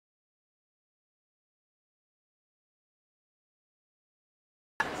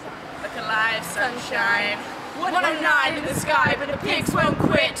sunshine. 109 in the sky, but the pigs won't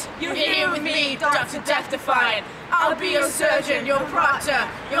quit. You're here with me, Dr. Death Defying. I'll be your surgeon, your proctor,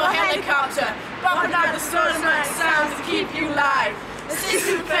 your helicopter, bumping out the sonar sounds to keep you live. A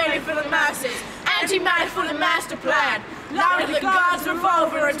system failure for the masses, anti-manifold and master plan. Louder than God's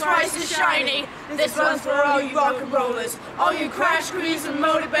revolver and twice as shiny. This one's for all you rock and rollers, all you crash queens and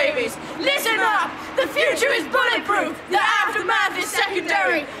motor babies. Listen up! The future is bulletproof. The aftermath is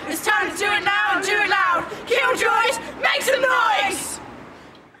secondary. It's time to do it now and do it loud. Killjoys, make some noise!